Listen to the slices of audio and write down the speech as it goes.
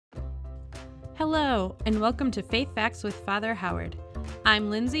Hello, and welcome to Faith Facts with Father Howard.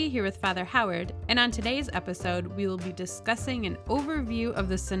 I'm Lindsay here with Father Howard, and on today's episode, we will be discussing an overview of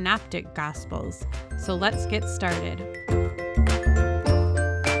the Synoptic Gospels. So let's get started.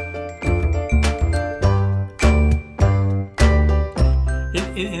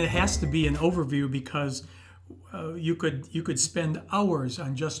 It has to be an overview because you could spend hours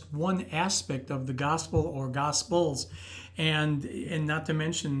on just one aspect of the gospel or gospels, and not to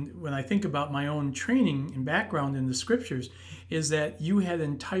mention, when I think about my own training and background in the scriptures, is that you had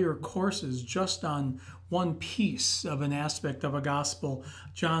entire courses just on one piece of an aspect of a gospel,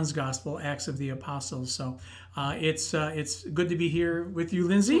 John's gospel, Acts of the Apostles. So it's good to be here with you,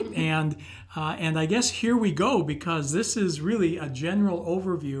 Lindsay, and I guess here we go, because this is really a general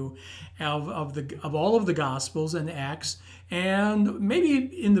overview of all of the gospels and Acts, and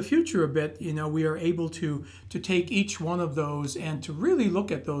maybe in the future a bit, we are able to take each one of those and to really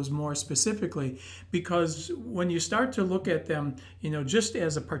look at those more specifically, because when you start to look at them, just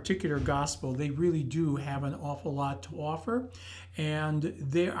as a particular gospel, they really do have an awful lot to offer. And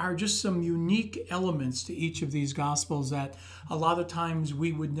there are just some unique elements to each of these gospels that a lot of times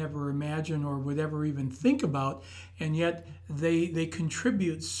we would never imagine or would ever even think about, and yet they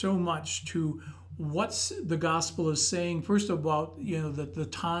contribute so much to what the gospel is saying. First about the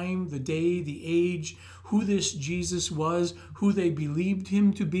time, the day, the age, who this Jesus was, who they believed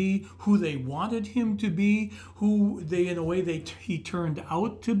him to be, who they wanted him to be, who they he turned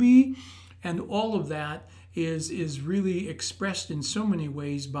out to be, and all of that is really expressed in so many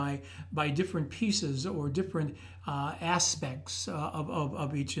ways by different pieces or different aspects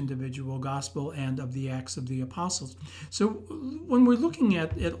of each individual gospel and of the Acts of the Apostles. So when we're looking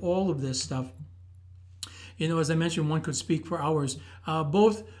at all of this stuff, as I mentioned, one could speak for hours.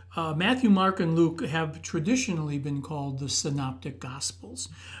 Both Matthew, Mark, and Luke have traditionally been called the Synoptic Gospels,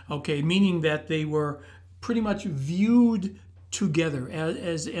 meaning that they were pretty much viewed together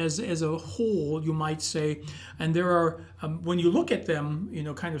as a whole, you might say. And there are, when you look at them,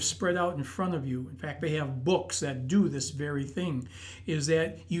 kind of spread out in front of you, in fact, they have books that do this very thing, is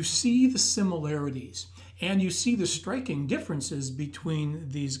that you see the similarities and you see the striking differences between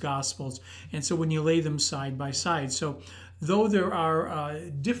these gospels. And so when you lay them side by side, so though there are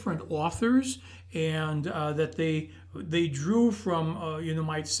different authors and that they drew from,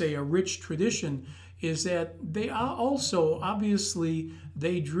 might say, a rich tradition, is that they are also, obviously,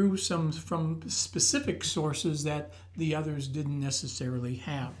 they drew some from specific sources that the others didn't necessarily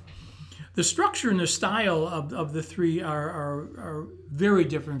have. The structure and the style of the three are very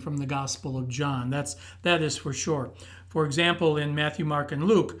different from the Gospel of John. That is for sure. For example, in Matthew, Mark, and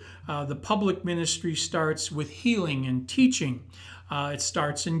Luke, the public ministry starts with healing and teaching. It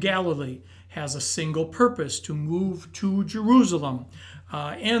starts in Galilee, has a single purpose, to move to Jerusalem.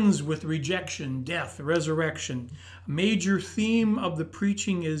 Ends with rejection, death, resurrection. A major theme of the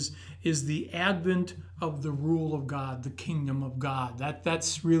preaching is the advent of the rule of God, the kingdom of God.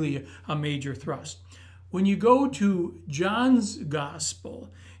 That's really a major thrust. When you go to John's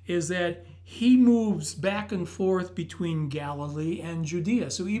gospel, is that he moves back and forth between Galilee and Judea.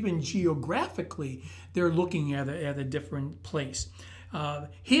 So even geographically, they're looking at a different place.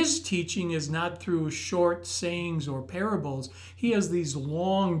 His teaching is not through short sayings or parables. He has these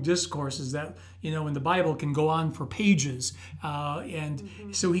long discourses that, in the Bible can go on for pages.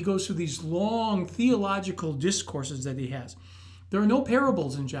 So he goes through these long theological discourses that he has. There are no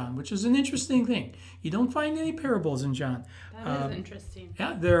parables in John, which is an interesting thing. You don't find any parables in John. That is interesting.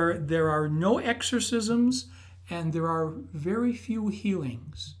 Yeah, there are no exorcisms, and there are very few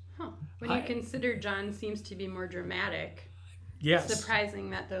healings. When you consider John seems to be more dramatic. Yes. Surprising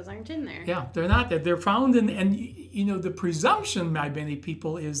that those aren't in there. Yeah, they're not. They're found in, and the presumption by many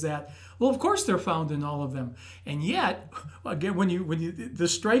people is that, well, of course they're found in all of them. And yet, again,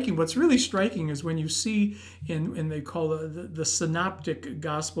 what's really striking is when you see in they call the synoptic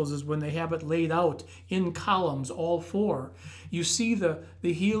gospels, is when they have it laid out in columns, all four. You see the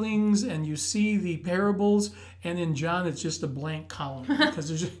healings and you see the parables, and in John it's just a blank column,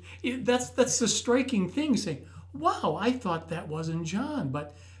 because that's the striking thing, saying, wow, I thought that was in John,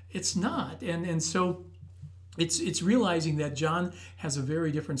 but it's not. And so it's realizing that John has a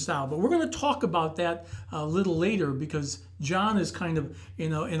very different style. But we're going to talk about that a little later, because John is kind of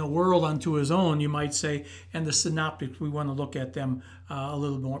in a world unto his own, you might say, and the synoptics, we want to look at them a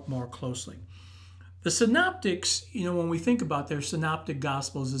little more closely. The synoptics, when we think about their synoptic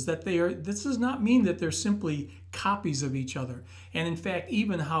gospels, is that this does not mean that they're simply copies of each other. And in fact,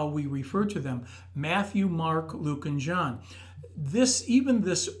 even how we refer to them, Matthew, Mark, Luke, and John. This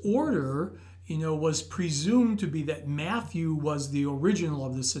order, was presumed to be that Matthew was the original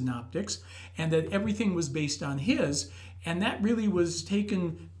of the synoptics and that everything was based on his. And that really was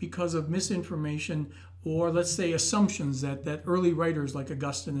taken because of misinformation, or let's say assumptions that early writers like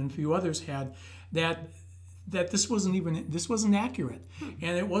Augustine and a few others had, that this wasn't accurate.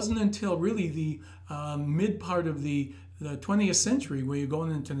 And it wasn't until really the mid part of the 20th century, where you're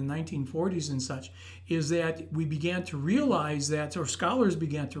going into the 1940s and such, is that we began to realize that, or scholars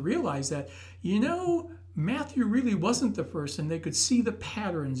began to realize that, Matthew really wasn't the first, and they could see the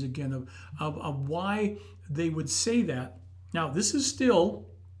patterns again of why they would say that. Now, this is still,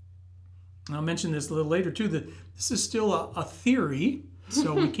 I'll mention this a little later too, that this is still a theory,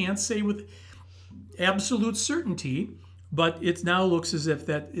 so we can't say with absolute certainty, but it now looks as if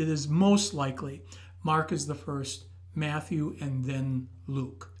that it is most likely Mark is the first, Matthew, and then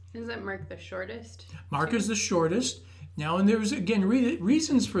Luke. Isn't Mark the shortest? Mark is the shortest. Now, and there's, again,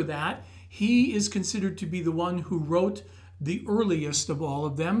 reasons for that. He is considered to be the one who wrote the earliest of all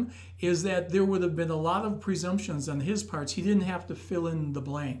of them, is that there would have been a lot of presumptions on his parts. He didn't have to fill in the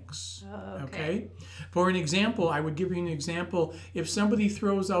blanks. Oh, okay. For an example, I would give you an example. If somebody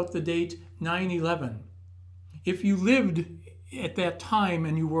throws out the date 9/11, if you lived at that time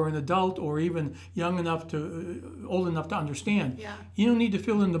and you were an adult or even old enough to understand, you don't need to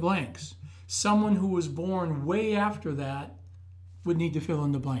fill in the blanks. Someone who was born way after would need to fill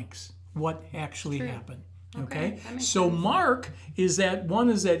in the blanks. What actually happened? Okay? So sense. Mark is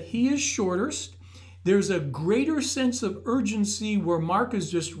that he is shortest. There's a greater sense of urgency where Mark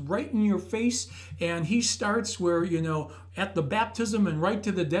is just right in your face, and he starts where, at the baptism and right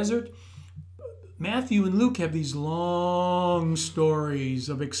to the desert. Matthew and Luke have these long stories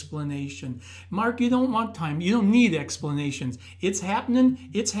of explanation. Mark, you don't want time. You don't need explanations. It's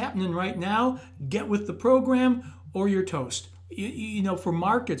happening. It's happening right now. Get with the program or you're toast. For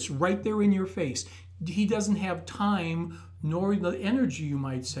Mark, it's right there in your face. He doesn't have time, nor the energy, you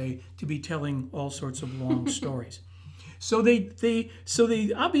might say, to be telling all sorts of long stories. So they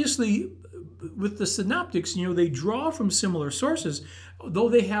obviously, with the synoptics, they draw from similar sources, though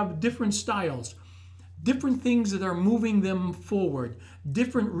they have different styles, different things that are moving them forward,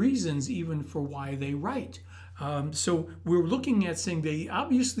 different reasons even for why they write. So we're looking at saying they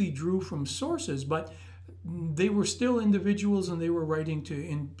obviously drew from sources, but they were still individuals, and they were writing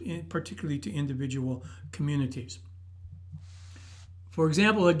particularly to individual communities. For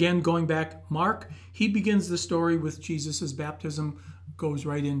example, again, going back, Mark, he begins the story with Jesus' baptism, goes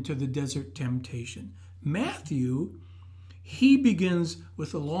right into the desert temptation. Matthew, he begins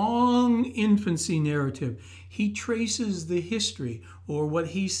with a long infancy narrative. He traces the history, or what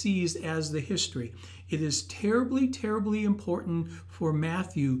he sees as the history. It is terribly, terribly important for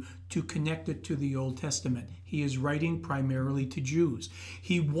Matthew to connect it to the Old Testament. He is writing primarily to Jews.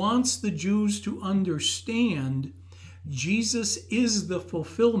 He wants the Jews to understand Jesus is the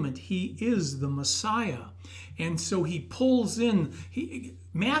fulfillment. He is the Messiah. And so he pulls in.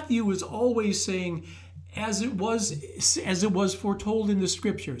 Matthew is always saying, as it was foretold in the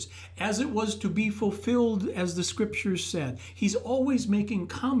scriptures, as it was to be fulfilled as the scriptures said. He's always making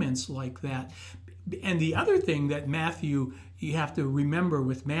comments like that. And the other thing that you have to remember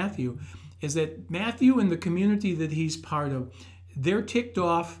with Matthew, is that Matthew and the community that he's part of, they're ticked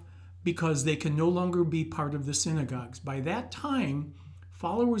off because they can no longer be part of the synagogues. By that time,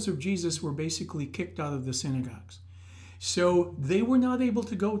 followers of Jesus were basically kicked out of the synagogues. So they were not able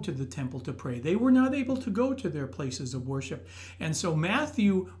to go to the temple to pray. They were not able to go to their places of worship. And so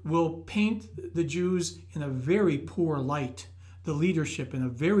Matthew will paint the Jews in a very poor light, the leadership in a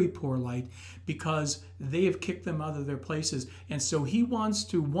very poor light, because they have kicked them out of their places. And so he wants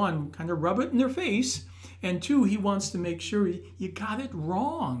to, one, kind of rub it in their face, and two, he wants to make sure you got it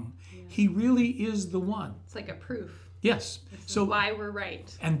wrong. Yeah. He really is the one. It's like a proof. Yes. This is why we're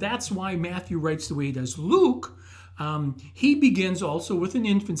right. And that's why Matthew writes the way he does. Luke, he begins also with an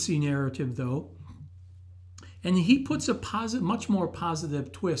infancy narrative, though, and he puts a much more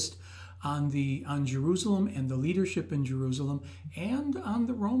positive twist on Jerusalem and the leadership in Jerusalem and on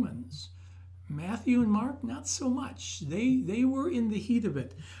the Romans. Matthew and Mark, not so much. They were in the heat of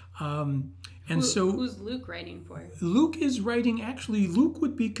it. Who's Luke writing for? Luke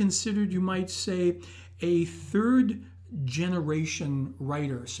would be considered, you might say, a third generation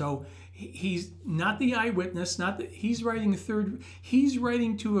writer. So he's not the eyewitness, he's writing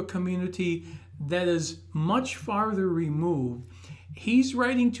to a community that is much farther removed. He's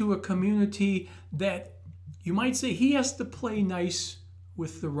writing to a community that you might say he has to play nice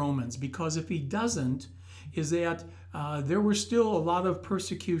with the Romans, because if he doesn't, is that there was still a lot of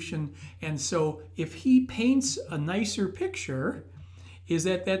persecution. And so if he paints a nicer picture, is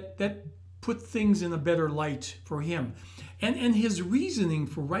that put things in a better light for him. And his reasoning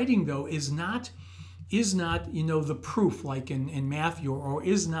for writing, though, is not the proof like in Matthew, or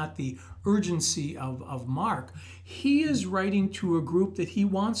is not the urgency of Mark. He is writing to a group that he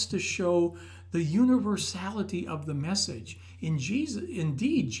wants to show the universality of the message.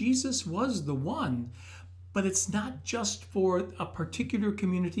 Indeed, Jesus was the one, but it's not just for a particular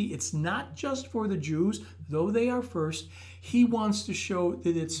community. It's not just for the Jews, though they are first. He wants to show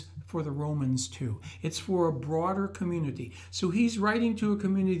that it's for the Romans too. It's for a broader community. So he's writing to a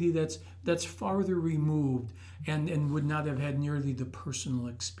community that's farther removed and would not have had nearly the personal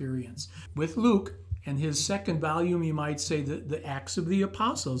experience. With Luke and his second volume, you might say the Acts of the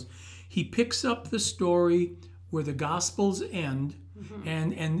Apostles, he picks up the story where the Gospels end,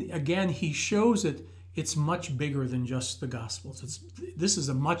 and again he shows it. It's much bigger than just the Gospels. This is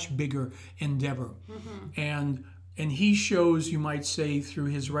a much bigger endeavor, and he shows, you might say, through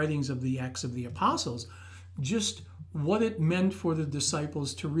his writings of the Acts of the Apostles, just what it meant for the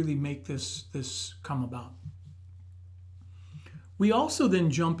disciples to really make this come about. We also then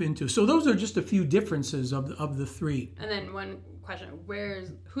jump into, so those are just a few differences of the three. And then one question,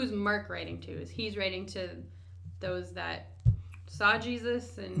 who's Mark writing to? Is he's writing to those that saw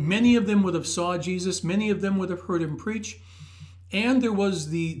Jesus? And many of them would have saw Jesus. Many of them would have heard him preach. And there was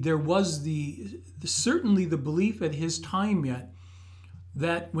certainly the belief at his time yet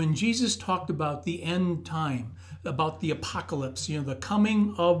that when Jesus talked about the end time, about the apocalypse, the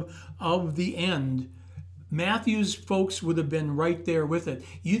coming of the end, Matthew's folks would have been right there with it.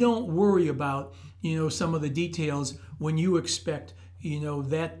 You don't worry about, some of the details when you expect,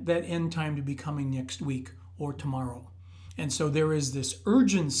 that end time to be coming next week or tomorrow. And so there is this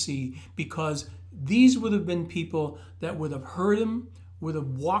urgency because these would have been people that would have heard him, would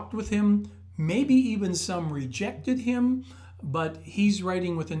have walked with him, maybe even some rejected him, but he's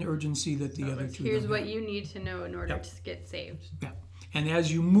writing with an urgency that the other two here's don't what have. you need to know in order to get saved. Yeah. And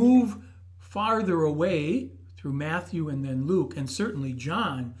as you move farther away through Matthew and then Luke, and certainly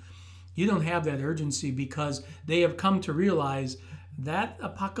John, you don't have that urgency because they have come to realize that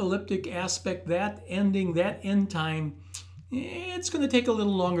apocalyptic aspect, that ending, that end time, it's going to take a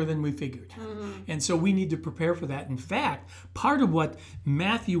little longer than we figured. And so we need to prepare for that. In fact, part of what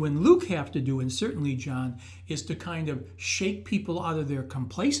Matthew and Luke have to do, and certainly John, is to kind of shake people out of their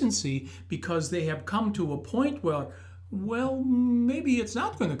complacency because they have come to a point where, well, maybe it's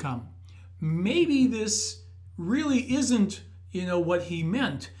not going to come. Maybe this really isn't, what he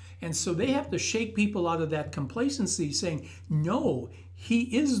meant. And so they have to shake people out of that complacency, saying, no, he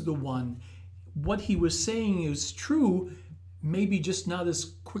is the one. What he was saying is true, maybe just not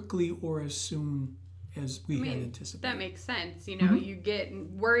as quickly or as soon as we had anticipated. That makes sense. You get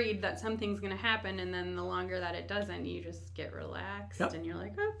worried that something's going to happen, and then the longer that it doesn't, you just get relaxed, and you're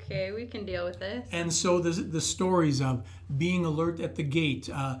like, okay, we can deal with this. And so the stories of being alert at the gate,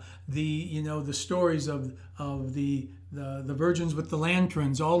 the stories of the virgins with the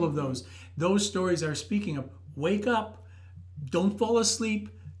lanterns, all of those stories are speaking of wake up, don't fall asleep,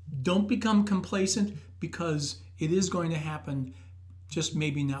 don't become complacent, because it is going to happen, just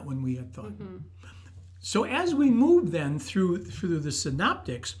maybe not when we had thought. So as we move then through the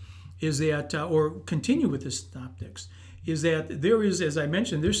synoptics, is that, or continue with the synoptics, is that there is, as I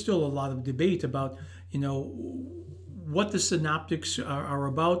mentioned, there's still a lot of debate about, what the synoptics are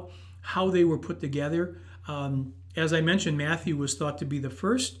about, how they were put together. As I mentioned, Matthew was thought to be the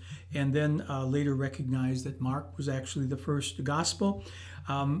first, and then later recognized that Mark was actually the first gospel.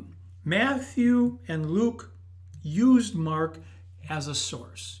 Matthew and Luke used Mark as a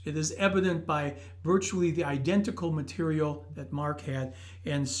source. It is evident by virtually the identical material that Mark had,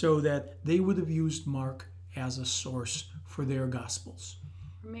 and so that they would have used Mark as a source for their gospels.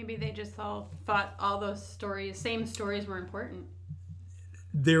 Maybe they just all thought all those same stories were important.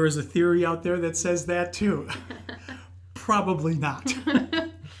 There is a theory out there that says that too. Probably not.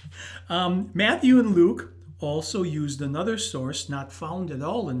 Matthew and Luke also used another source not found at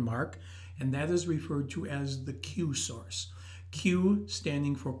all in Mark, and that is referred to as the Q source. Q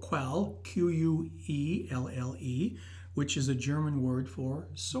standing for Quelle, Quelle, which is a German word for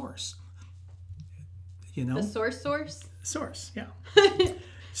source. The source? Source, yeah.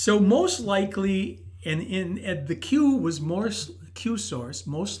 So most likely, and the Q was Q source,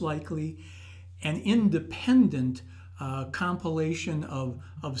 most likely an independent compilation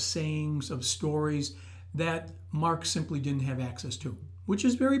of sayings, of stories that Mark simply didn't have access to, which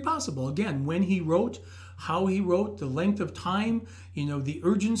is very possible. Again, when he wrote, how he wrote, the length of time, the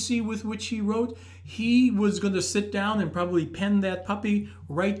urgency with which he wrote, he was going to sit down and probably pen that puppy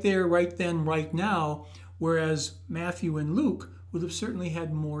right there, right then, right now, whereas Matthew and Luke would have certainly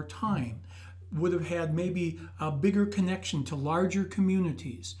had more time. would have had maybe a bigger connection to larger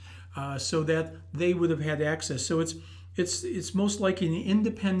communities, so that they would have had access. So it's most likely an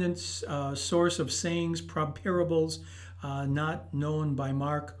independent source of sayings, parables, not known by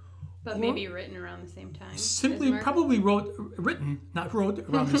Mark. But maybe written around the same time. Simply, probably not wrote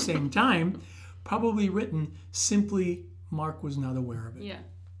around the same time, probably written simply. Mark was not aware of it. Yeah.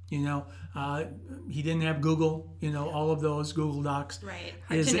 He didn't have Google, all of those Google Docs. Right.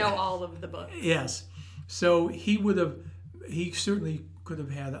 Hard to know all of the books. Yes. So he certainly could have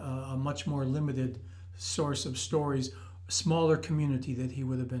had a much more limited source of stories, a smaller community that he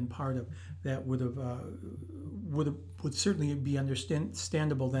would have been part of, that would certainly be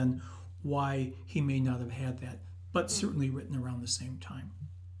understandable then why he may not have had that, but certainly written around the same time.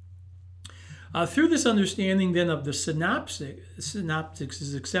 Through this understanding then of the synoptics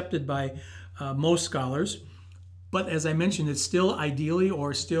is accepted by most scholars, but as I mentioned, it's still ideally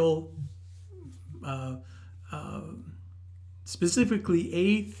or still specifically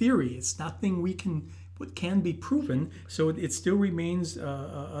a theory. It's nothing what can be proven, so it still remains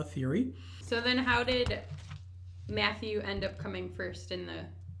a theory. So then how did Matthew end up coming first in the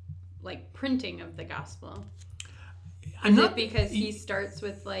printing of the gospel? Is it because he starts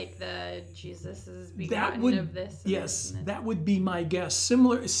with the Jesus is begotten of this? Yes, that would be my guess.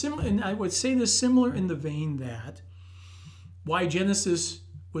 Similar, and I would say this similar in the vein that why Genesis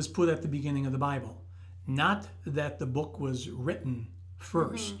was put at the beginning of the Bible. Not that the book was written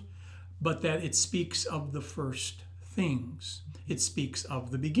first, but that it speaks of the first things. It speaks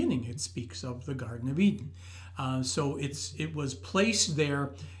of the beginning. It speaks of the Garden of Eden. So it was placed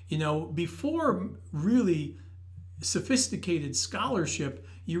there, before really sophisticated scholarship.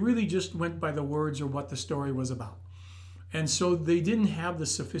 You really just went by the words or what the story was about. And so they didn't have the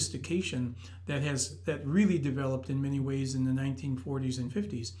sophistication that really developed in many ways in the 1940s and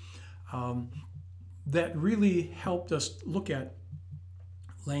 50s. That really helped us look at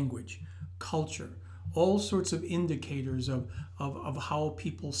language, culture, all sorts of indicators of how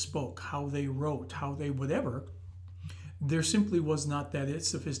people spoke, how they wrote, how they whatever. There simply was not that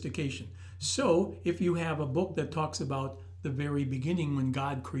sophistication. So if you have a book that talks about the very beginning when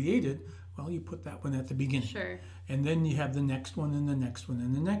God created, well, you put that one at the beginning. Sure. And then you have the next one and the next one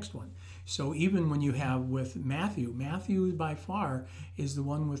and the next one. So even when you have with Matthew by far is the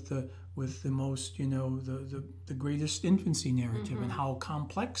one with the most, the greatest infancy narrative and how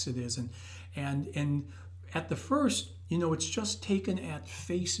complex it is. And at the first, it's just taken at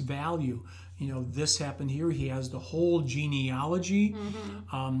face value. This happened here. He has the whole genealogy.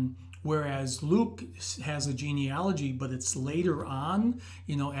 Whereas Luke has a genealogy, but it's later on,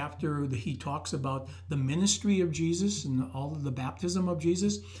 after he talks about the ministry of Jesus and all of the baptism of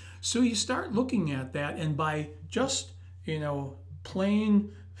Jesus. So you start looking at that, and by just,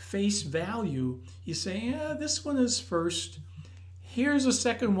 plain face value, you say, yeah, this one is first. Here's a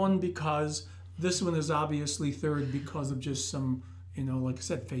second one because this one is obviously third because of just some, like I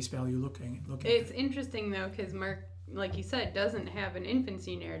said, face value looking. It's interesting, though, because Mark, like you said, doesn't have an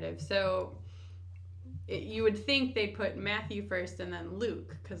infancy narrative. So you would think they put Matthew first and then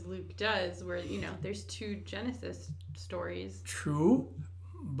Luke, because Luke does, where, there's two Genesis stories. True,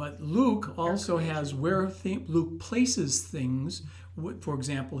 but Luke also has where Luke places things. For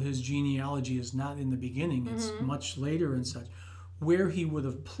example, his genealogy is not in the beginning. It's much later and such. Where he would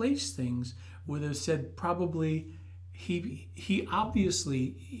have placed things would have said probably he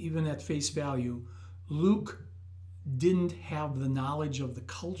obviously, even at face value, Luke didn't have the knowledge of the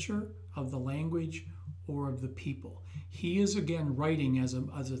culture, of the language, or of the people. He is again writing as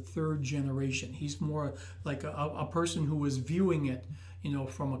a third generation. He's more like a person who was viewing it,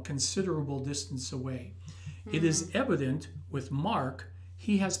 from a considerable distance away. It is evident with Mark,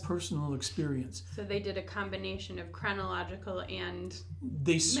 he has personal experience. So they did a combination of chronological and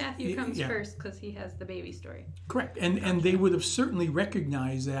Matthew comes first because he has the baby story. Correct. And they would have certainly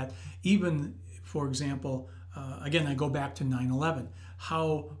recognized that even, for example, again, I go back to 9/11,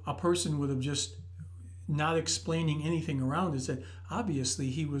 how a person would have just not explaining anything around it said, obviously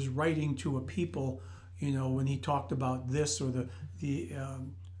he was writing to a people, when he talked about this or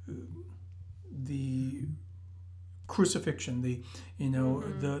the crucifixion,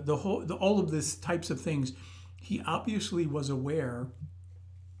 the whole, all of this types of things. He obviously was aware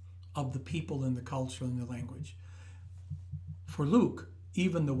of the people and the culture and the language. For Luke,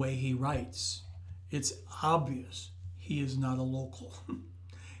 even the way he writes, it's obvious he is not a local.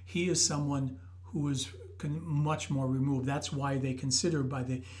 He is someone who is much more removed. That's why they consider by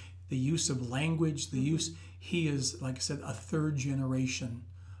the use of language, he is, like I said, a third generation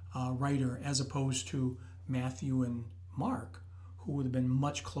writer, as opposed to Matthew and Mark, who would have been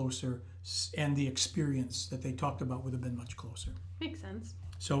much closer, and the experience that they talked about would have been much closer. Makes sense.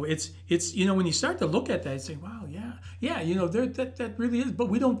 So it's when you start to look at that, you say, wow, yeah, that really is. But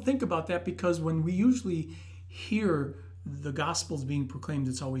we don't think about that because when we usually hear the Gospels being proclaimed,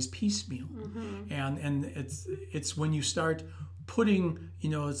 it's always piecemeal, and it's when you start putting,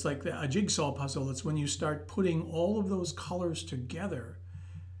 it's like a jigsaw puzzle. It's when you start putting all of those colors together,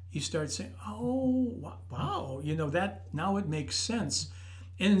 you start saying, oh, wow, that now it makes sense.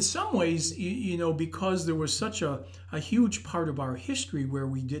 And in some ways, because there was such a huge part of our history where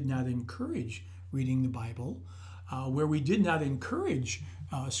we did not encourage reading the Bible, where we did not encourage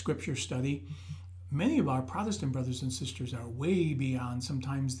scripture study, many of our Protestant brothers and sisters are way beyond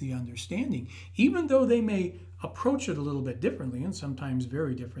sometimes the understanding. Even though they may approach it a little bit differently, and sometimes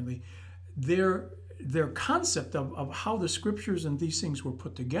very differently, their concept of how the scriptures and these things were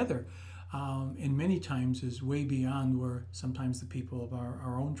put together in many times is way beyond where sometimes the people of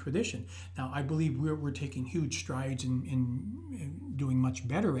our own tradition. Now, I believe we're taking huge strides in doing much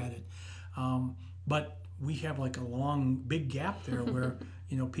better at it. But we have like a long, big gap there where,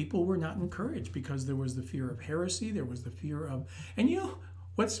 people were not encouraged because there was the fear of heresy. There was the fear of, and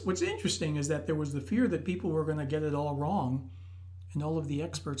what's interesting is that there was the fear that people were going to get it all wrong, and all of the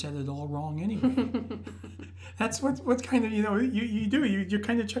experts had it all wrong anyway. That's what kind of, you do. You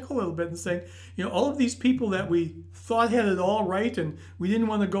kind of chuckle a little bit and say, all of these people that we thought had it all right, and we didn't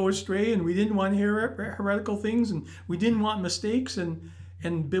want to go astray, and we didn't want heretical things, and we didn't want mistakes,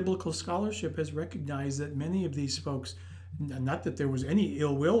 and biblical scholarship has recognized that many of these folks, not that there was any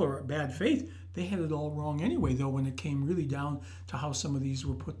ill will or bad faith, they had it all wrong anyway, though, when it came really down to how some of these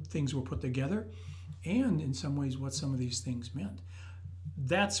things were put together, and in some ways what some of these things meant.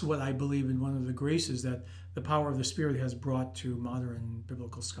 That's what I believe in one of the graces that the power of the Spirit has brought to modern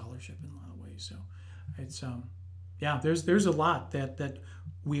biblical scholarship in a lot of ways. So it's, there's a lot that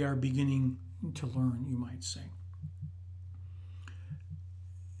we are beginning to learn, you might say.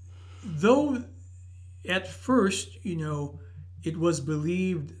 Though at first, it was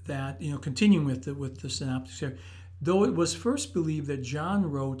believed that, continuing with the synoptics here, though it was first believed that John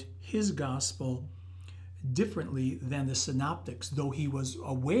wrote his gospel differently than the synoptics, though he was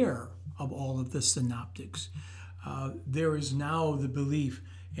aware of all of the synoptics, there is now the belief,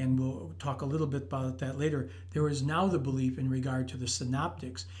 and we'll talk a little bit about that later, there is now the belief in regard to the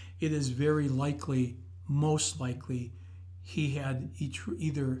synoptics. It is very likely, most likely, he had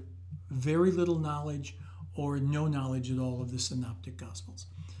either very little knowledge or no knowledge at all of the synoptic gospels.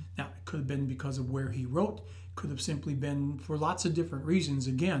 Now, it could have been because of where he wrote, could have simply been for lots of different reasons,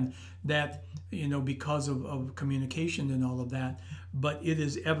 again, that, because of communication and all of that, but it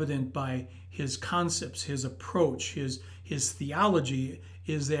is evident by his concepts, his approach, his theology,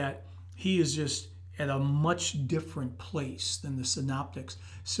 is that he is just at a much different place than the synoptics.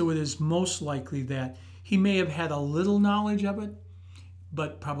 So it is most likely that he may have had a little knowledge of it,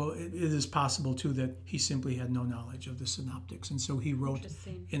 but probably it is possible too that he simply had no knowledge of the synoptics, and so he wrote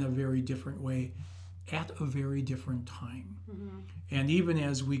in a very different way at a very different time. Mm-hmm. And even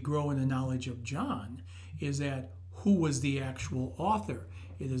as we grow in the knowledge of John, is that who was the actual author?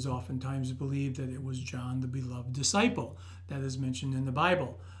 It is oftentimes believed that it was John, the beloved disciple, that is mentioned in the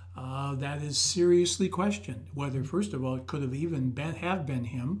Bible. That is seriously questioned, whether, first of all, it could have even been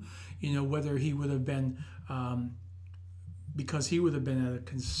him, whether he would have been, because he would have been at a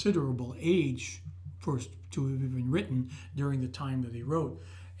considerable age first to have even written during the time that he wrote.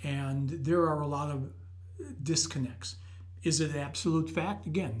 And there are a lot of disconnects. Is it absolute fact?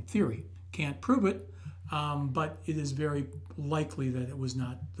 Again, theory. Can't prove it, but it is very likely that it was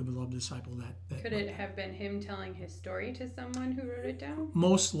not the beloved disciple that Could it have been him telling his story to someone who wrote it down?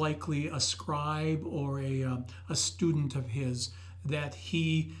 Most likely a scribe or a student of his that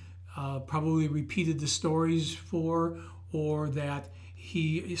he probably repeated the stories for, or that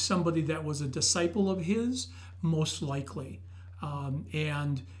he is somebody that was a disciple of his, most likely.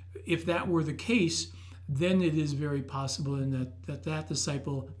 And if that were the case, then it is very possible that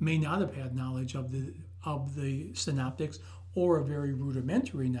disciple may not have had knowledge of the synoptics, or a very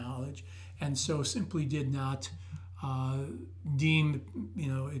rudimentary knowledge, and so simply did not deem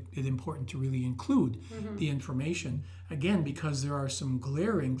it important to really include the information. Again, because there are some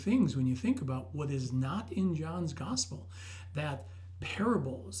glaring things when you think about what is not in John's gospel, that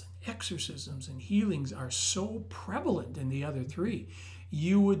parables and exorcisms and healings are so prevalent in the other three.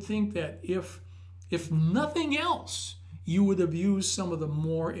 You would think that if nothing else, you would have used some of the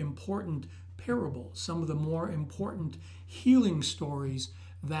more important parables, some of the more important healing stories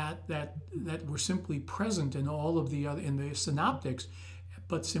that were simply present in all of the other in the synoptics,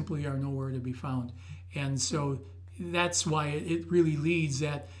 but simply are nowhere to be found. And so that's why it really leads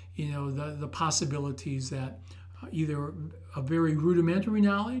at, the possibilities that either a very rudimentary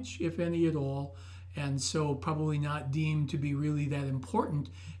knowledge, if any at all, and so probably not deemed to be really that important,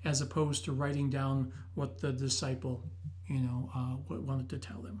 as opposed to writing down what the disciple, wanted to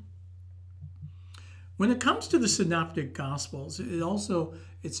tell them. When it comes to the Synoptic Gospels,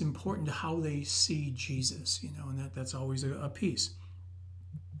 it's important to how they see Jesus, and that's always a piece.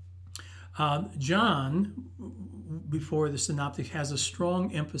 John, before the Synoptic, has a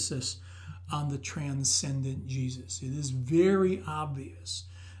strong emphasis on the transcendent Jesus. It is very obvious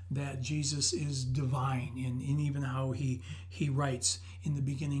that Jesus is divine, and even how he writes, in the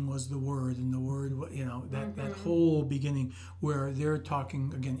beginning was the Word, and the Word, that whole beginning, where they're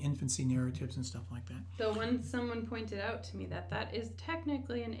talking, again, infancy narratives and stuff like that. Though when someone pointed out to me that is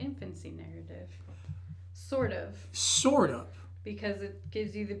technically an infancy narrative. Sort of. Because it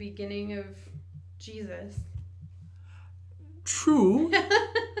gives you the beginning of Jesus. True.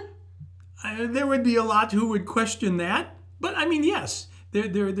 There would be a lot who would question that, but I mean, yes, there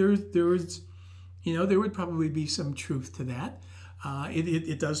would probably be some truth to that.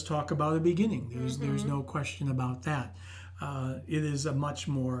 It does talk about a beginning. There's no question about that. It is a much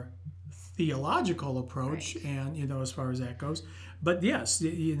more theological approach, right. And as far as that goes. But yes,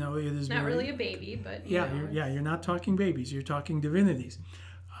 it is not really a baby, but you're not talking babies. You're talking divinities.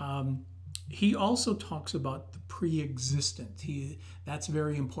 He also talks about the pre-existent. That's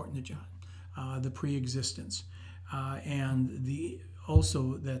very important to John. The pre-existence, and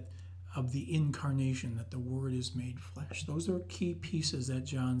also that of the incarnation, that the Word is made flesh. Those are key pieces that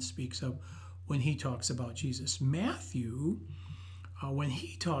John speaks of when he talks about Jesus. Matthew, when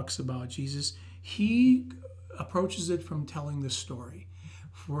he talks about Jesus, he approaches it from telling the story.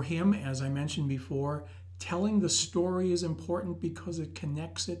 For him, as I mentioned before, telling the story is important because it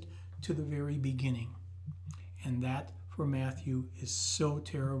connects it to the very beginning. And that, for Matthew, is so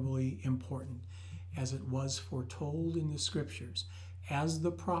terribly important, as it was foretold in the Scriptures, as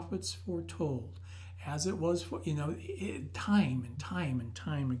the prophets foretold, as it was for time and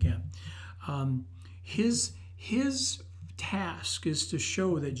time again. His task is to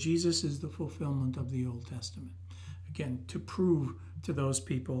show that Jesus is the fulfillment of the Old Testament. Again, to prove to those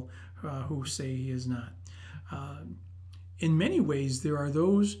people who say he is not. In many ways, there are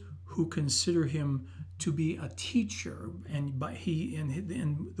those who consider him to be a teacher, and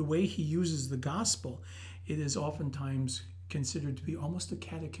in the way he uses the gospel, it is oftentimes considered to be almost a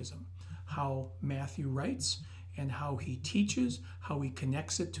catechism. How Matthew writes, and how he teaches, how he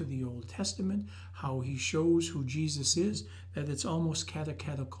connects it to the Old Testament, how he shows who Jesus is, that it's almost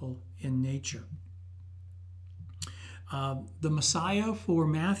catechetical in nature. The Messiah for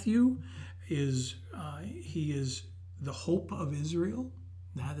Matthew is the hope of Israel.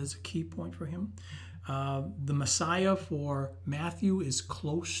 That is a key point for him. The Messiah for Matthew is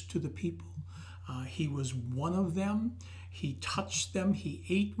close to the people. He was one of them. He touched them. He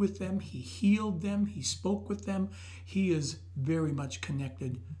ate with them. He healed them. He spoke with them. He is very much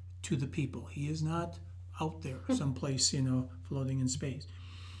connected to the people. He is not out there someplace, floating in space.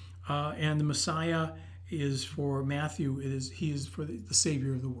 And the Messiah is for Matthew. He is for the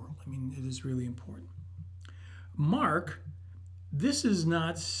Savior of the world. I mean, it is really important. Mark, this is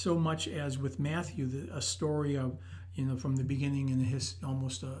not so much as with Matthew, a story of, from the beginning in his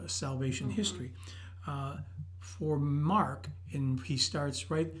almost a salvation history. For Mark, and he starts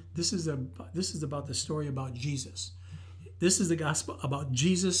right. This is about the story about Jesus. This is the gospel about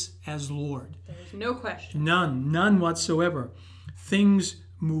Jesus as Lord. There's no question. None whatsoever. Things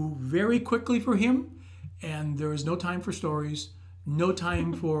move very quickly for him, and there is no time for stories. No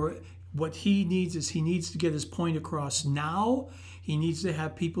time for what he needs to get his point across now. He needs to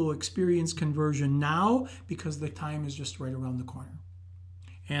have people experience conversion now, because the time is just right around the corner.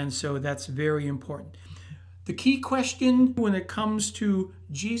 And so that's very important. The key question when it comes to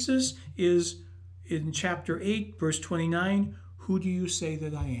Jesus is in chapter 8, verse 29, who do you say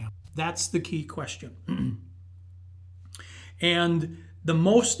that I am? That's the key question. And the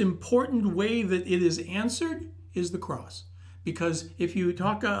most important way that it is answered is the cross. Because if you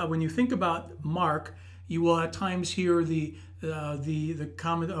when you think about Mark, you will at times hear the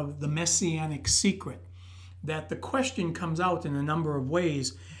comment of the messianic secret, that the question comes out in a number of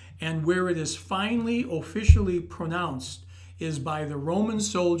ways, and where it is finally officially pronounced is by the Roman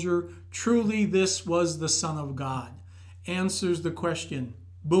soldier, truly this was the Son of God. Answers the question,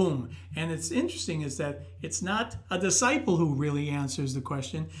 boom. And it's interesting is that it's not a disciple who really answers the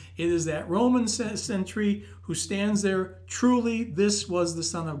question. It is that Roman sentry who stands there, truly this was the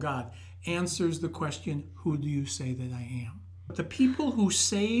Son of God, answers the question, who do you say that I am? But the people who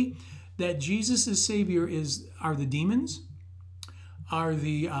say that Jesus is Savior are the demons, are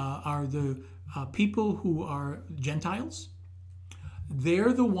the people who are Gentiles.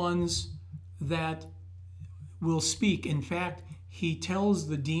 They're the ones that will speak. In fact, he tells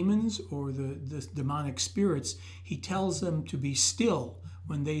the demons or the demonic spirits, he tells them to be still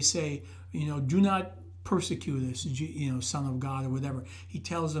when they say, do not persecute us, Son of God or whatever. He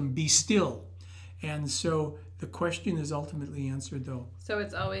tells them, be still. And so the question is ultimately answered, though. So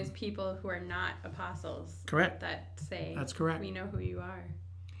it's always people who are not apostles. Correct. That say, that's correct. We know who you are.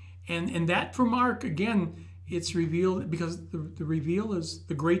 And that for Mark, again, it's revealed because the reveal is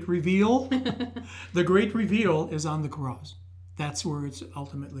the great reveal. The great reveal is on the cross. That's where it's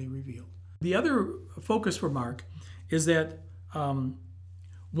ultimately revealed. The other focus for Mark is that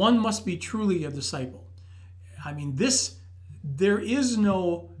one must be truly a disciple. I mean, there is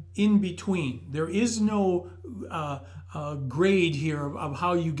no in between. There is no grade here of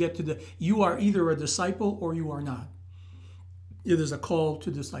how you get to you are either a disciple or you are not. It is a call to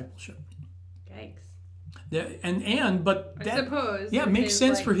discipleship. Yikes. But I suppose. Yeah, it makes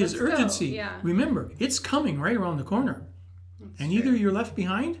sense for his urgency. Yeah. Remember, it's coming right around the corner. And either you're left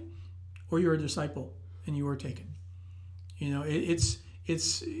behind or you're a disciple and you are taken.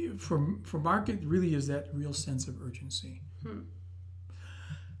 It's for Mark, it really is that real sense of urgency.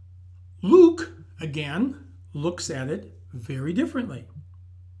 Luke, again, looks at it very differently.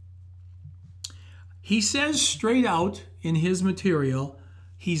 He says straight out in his material,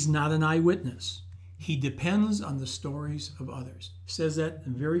 he's not an eyewitness. He depends on the stories of others. Says that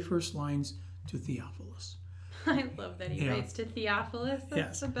in the very first lines to Theophilus. I love that he writes to Theophilus.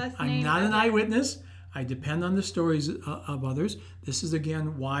 That's the best name. I'm not an eyewitness. I depend on the stories of others. This is,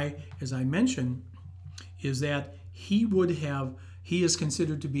 again, why, as I mentioned, is that he is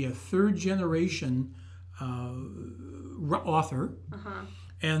considered to be a third generation author,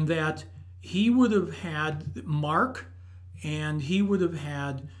 and that he would have had Mark, and he would have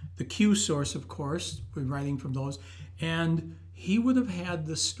had the Q source, of course, with writing from those, and he would have had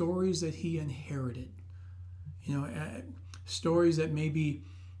the stories that he inherited. Stories that maybe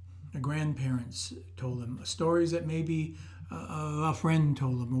grandparents told him, stories that maybe a friend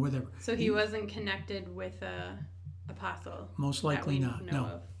told him, or whatever. So he wasn't connected with a apostle. Most likely not.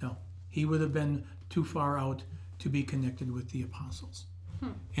 No. He would have been too far out to be connected with the apostles.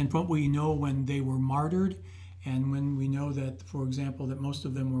 And what we know when they were martyred, and when we know that, for example, that most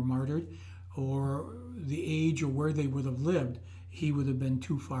of them were martyred, or the age or where they would have lived, he would have been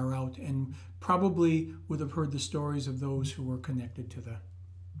too far out and probably would have heard the stories of those who were connected to the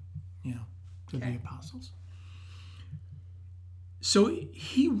apostles. So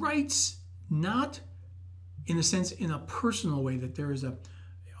he writes not in a sense in a personal way, that there is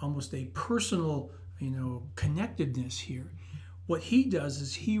almost a personal connectedness here. What he does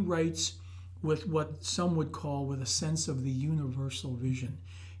is he writes with what some would call with a sense of the universal vision.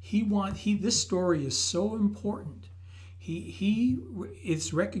 This story is so important.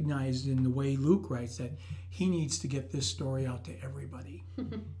 It's recognized in the way Luke writes that he needs to get this story out to everybody.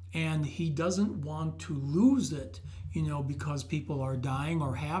 And he doesn't want to lose it, because people are dying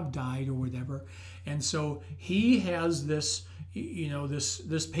or have died or whatever. And so he has this,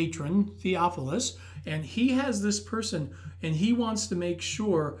 this patron, Theophilus, and he has this person, and he wants to make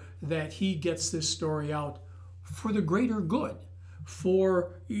sure that he gets this story out for the greater good.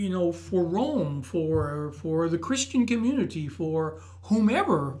 For Rome, for the Christian community, for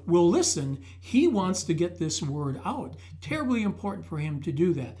whomever will listen, he wants to get this word out. Terribly important for him to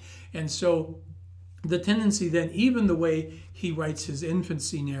do that. And so the tendency then, even the way he writes his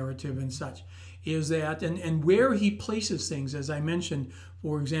infancy narrative and such, is that, and where he places things, as I mentioned,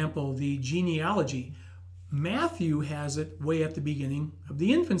 for example, the genealogy, Matthew has it way at the beginning of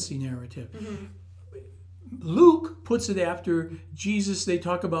the infancy narrative. Mm-hmm. Luke puts it after Jesus. They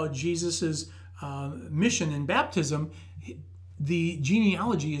talk about Jesus's mission and baptism. The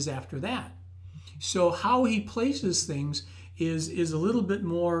genealogy is after that. So how he places things is a little bit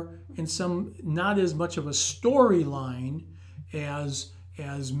more, in some, not as much of a storyline as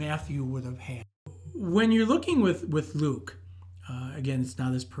Matthew would have had. When you're looking with Luke, again, it's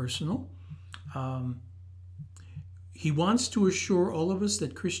not as personal. He wants to assure all of us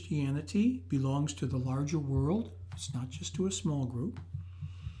that Christianity belongs to the larger world. It's not just to a small group.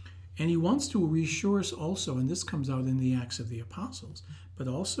 And he wants to reassure us also, and this comes out in the Acts of the Apostles, but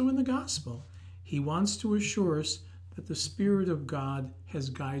also in the Gospel, he wants to assure us that the Spirit of God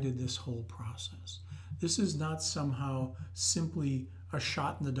has guided this whole process. This is not somehow simply a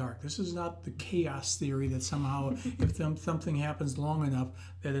shot in the dark. This is not the chaos theory that somehow if something happens long enough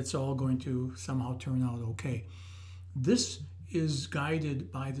that it's all going to somehow turn out okay. This is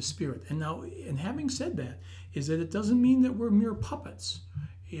guided by the Spirit. And now, and having said that, is that it doesn't mean that we're mere puppets.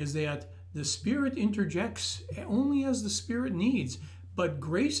 Is that the Spirit interjects only as the Spirit needs, but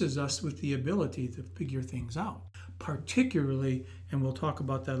graces us with the ability to figure things out. Particularly, and we'll talk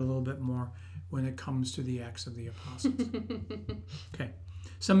about that a little bit more when it comes to the Acts of the Apostles. Okay.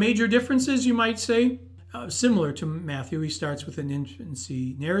 Some major differences, you might say. Similar to Matthew, he starts with an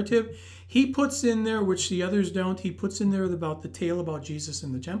infancy narrative. He puts in there, which the others don't, he puts in there about the tale about Jesus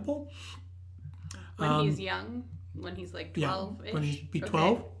in the temple. When he's young, when he's like 12-ish. Yeah, when he's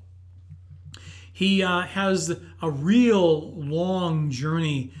 12. Okay. He has a real long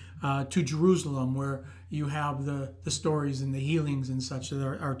journey to Jerusalem where you have the stories and the healings and such that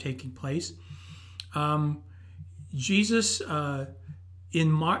are taking place. Jesus,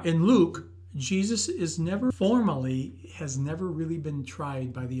 in Luke, Jesus has never really been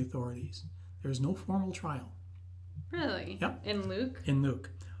tried by the authorities. There's no formal trial. Really? Yep. In Luke? In Luke.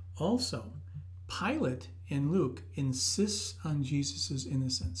 Also, Pilate in Luke insists on Jesus'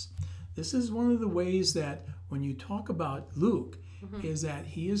 innocence. This is one of the ways that when you talk about Luke, is that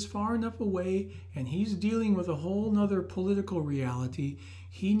he is far enough away and he's dealing with a whole nother political reality.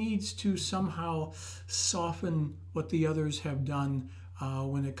 He needs to somehow soften what the others have done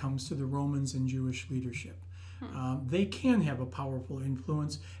when it comes to the Romans and Jewish leadership. They can have a powerful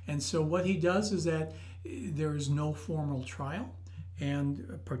influence, and so what he does is that there is no formal trial,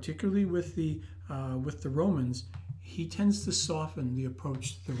 and particularly with the Romans, he tends to soften the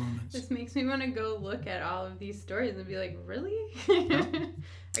approach to the Romans. This makes me want to go look at all of these stories and be like, really? Yeah.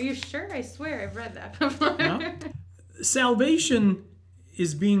 Are you sure? I swear I've read that before. Yeah. Salvation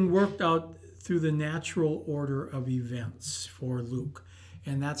is being worked out through the natural order of events for Luke.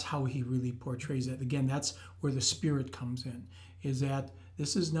 And that's how he really portrays it. Again, that's where the Spirit comes in, is that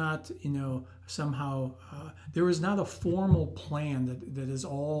this is not, somehow, there is not a formal plan that is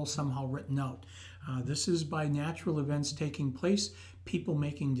all somehow written out. This is by natural events taking place, people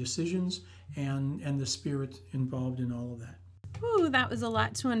making decisions, and the Spirit involved in all of that. Ooh, that was a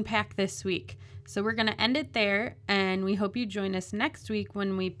lot to unpack this week. So we're going to end it there, and we hope you join us next week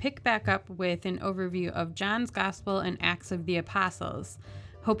when we pick back up with an overview of John's Gospel and Acts of the Apostles.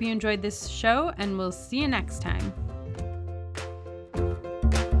 Hope you enjoyed this show, and we'll see you next time.